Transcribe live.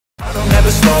I don't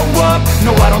ever slow up,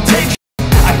 no I don't take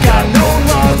I got no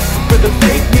love for the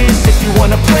fakeness. If you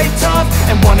wanna play tough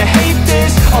and wanna hate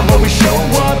this, I'll always show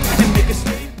up and make a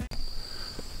statement.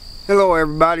 Hello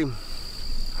everybody,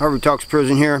 Harvey Talks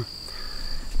Prison here.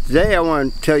 Today I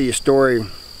want to tell you a story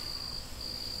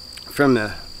from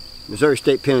the Missouri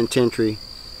State Penitentiary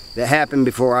that happened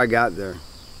before I got there.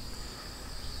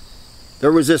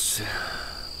 There was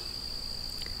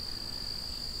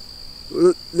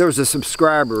a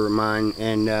subscriber of mine,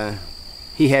 and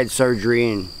he had surgery,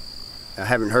 and I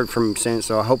haven't heard from him since,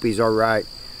 so I hope he's alright.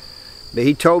 But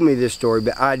he told me this story,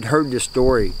 but I'd heard this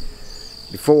story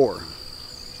before,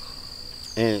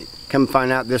 and come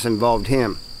find out this involved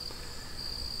him.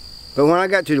 But when I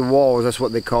got to the Walls, that's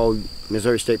what they called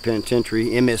Missouri State Penitentiary,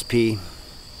 MSP,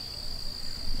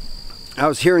 I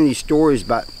was hearing these stories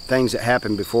about things that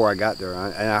happened before I got there,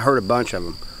 and I heard a bunch of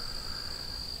them.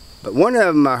 But one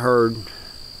of them I heard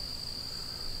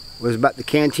was about the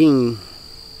canteen,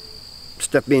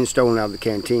 stuff being stolen out of the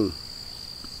canteen.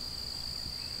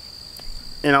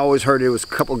 And I always heard it was a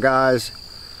couple guys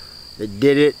that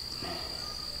did it,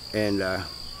 and the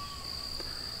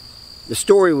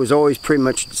story was always pretty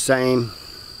much the same.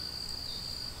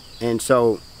 And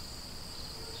so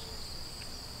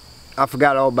I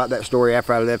forgot all about that story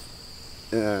after I left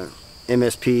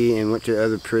MSP and went to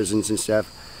other prisons and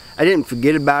stuff. I didn't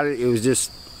forget about it. It was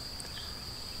just,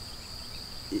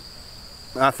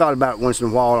 I thought about it once in a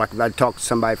while, like if I'd talk to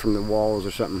somebody from the Walls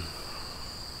or something.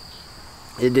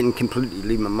 It didn't completely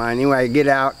leave my mind. Anyway, I get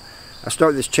out, I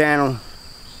start this channel,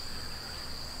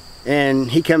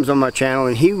 and he comes on my channel,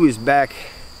 and he was back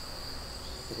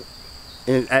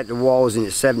at the Walls in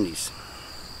his 70s.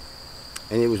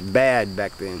 And it was bad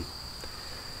back then.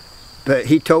 But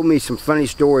he told me some funny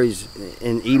stories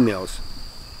in emails.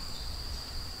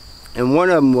 And one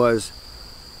of them was,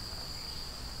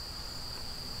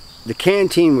 the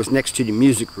canteen was next to the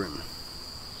music room.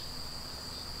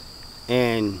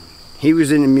 And he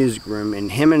was in the music room,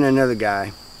 and him and another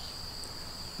guy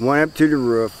went up to the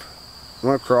roof,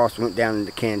 went across, went down in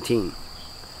the canteen.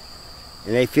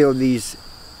 And they filled these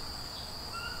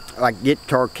like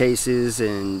guitar cases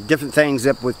and different things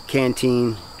up with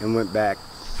canteen and went back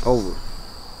over.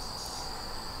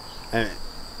 And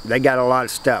they got a lot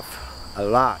of stuff, a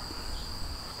lot.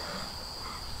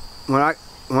 When I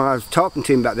was talking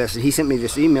to him about this, he sent me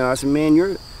this email. I said, "Man,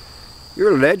 you're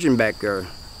a legend back there."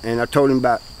 And I told him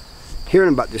about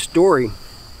hearing about this story,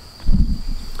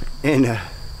 and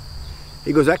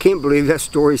he goes, "I can't believe that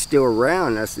story's still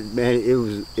around." I said, "Man,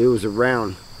 it was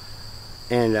around."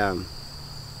 And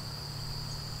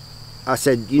I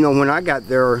said, "You know, when I got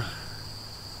there,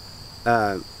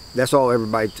 that's all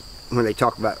everybody, when they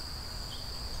talk about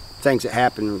things that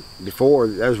happened before,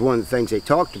 that was one of the things they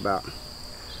talked about."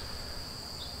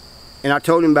 And I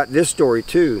told him about this story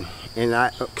too, and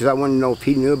because I wanted to know if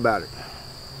he knew about it,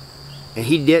 and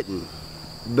he didn't.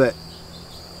 But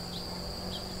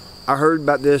I heard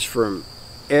about this from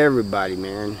everybody,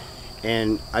 man,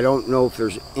 and I don't know if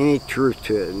there's any truth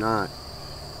to it or not.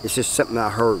 It's just something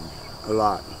I heard a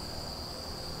lot.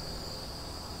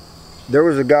 There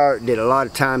was a guy that did a lot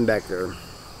of time back there,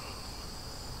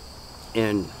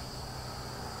 and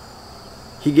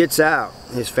he gets out.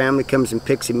 His family comes and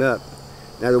picks him up.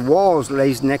 Now the Walls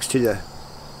lays next to the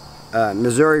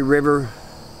Missouri River,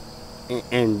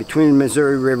 and between the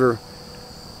Missouri River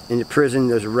and the prison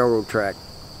there's a railroad track.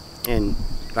 And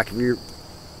like if you're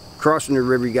crossing the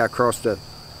river, you gotta cross the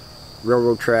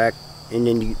railroad track, and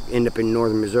then you end up in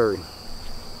northern Missouri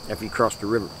after you cross the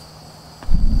river.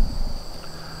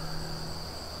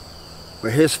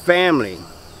 But his family,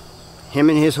 him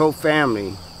and his whole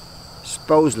family,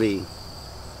 supposedly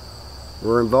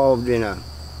were involved in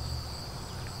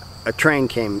a train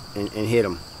came and hit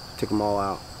them, took them all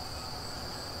out.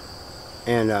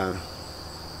 And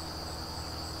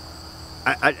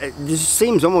this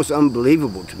seems almost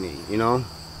unbelievable to me, you know.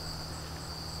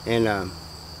 And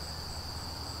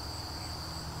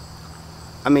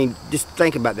I mean, just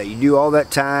think about that. You do all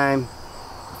that time,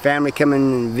 family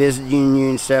coming and visiting you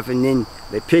and stuff, and then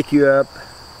they pick you up,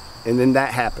 and then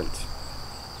that happens.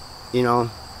 You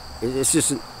know, it's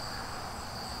just,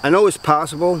 I know it's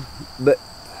possible, but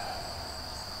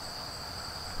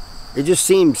it just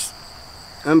seems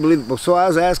unbelievable. So I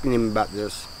was asking him about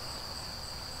this.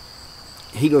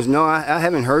 He goes, "No, I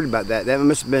haven't heard about that. That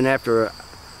must have been after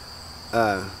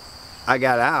I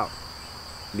got out,"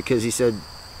 because he said,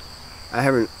 I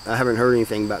haven't heard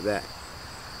anything about that."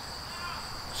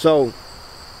 So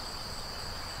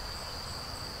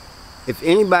if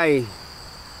anybody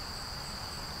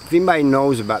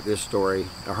knows about this story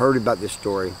or heard about this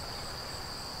story,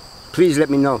 please let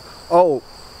me know. Oh,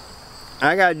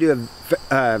 I got to do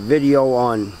a video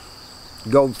on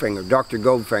Goldfinger, Dr.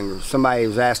 Goldfinger. Somebody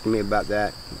was asking me about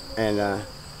that, and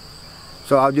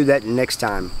so I'll do that next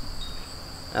time.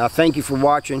 Thank you for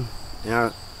watching, and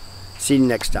I'll see you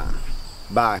next time.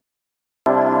 Bye.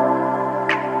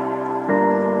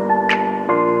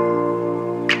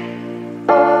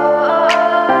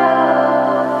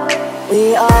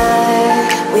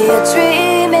 We are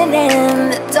dreaming in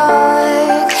the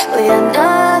dark. We are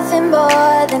nothing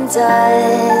more than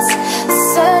dust.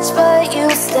 Search but you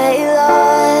stay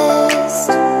lost.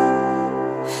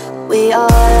 We are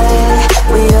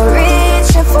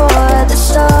reaching for the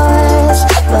stars,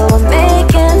 but we're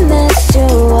making this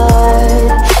too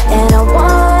hard. And I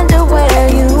wonder where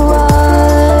you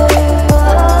are.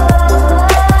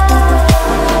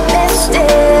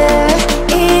 Mysterious,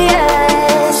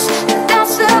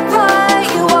 that's the part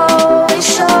you always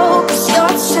show, 'cause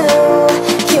you're too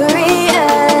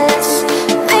curious.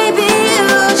 Maybe you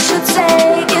should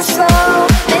take it slow.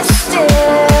 Mysterious,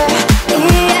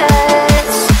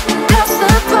 that's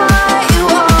the part you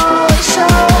always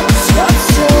show, 'cause you're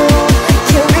too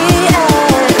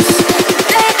curious.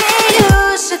 Maybe you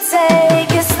should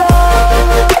take it slow.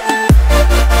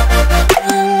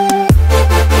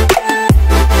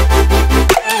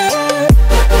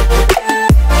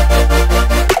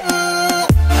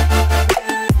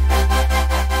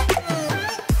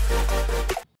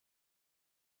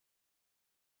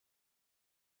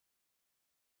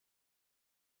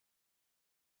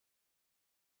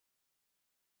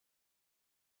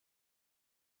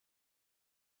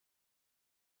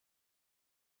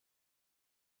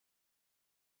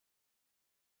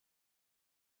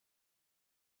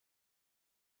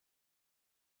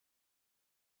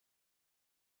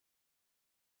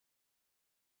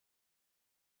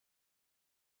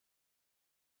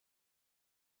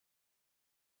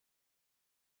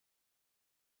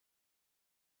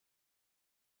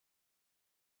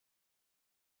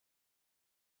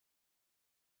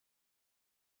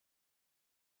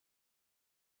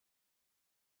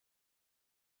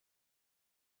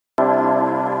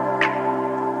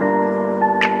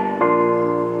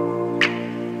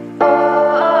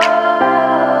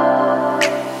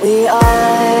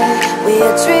 We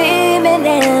are dreaming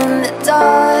in the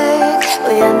dark.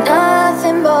 We are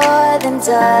nothing more than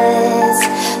dust.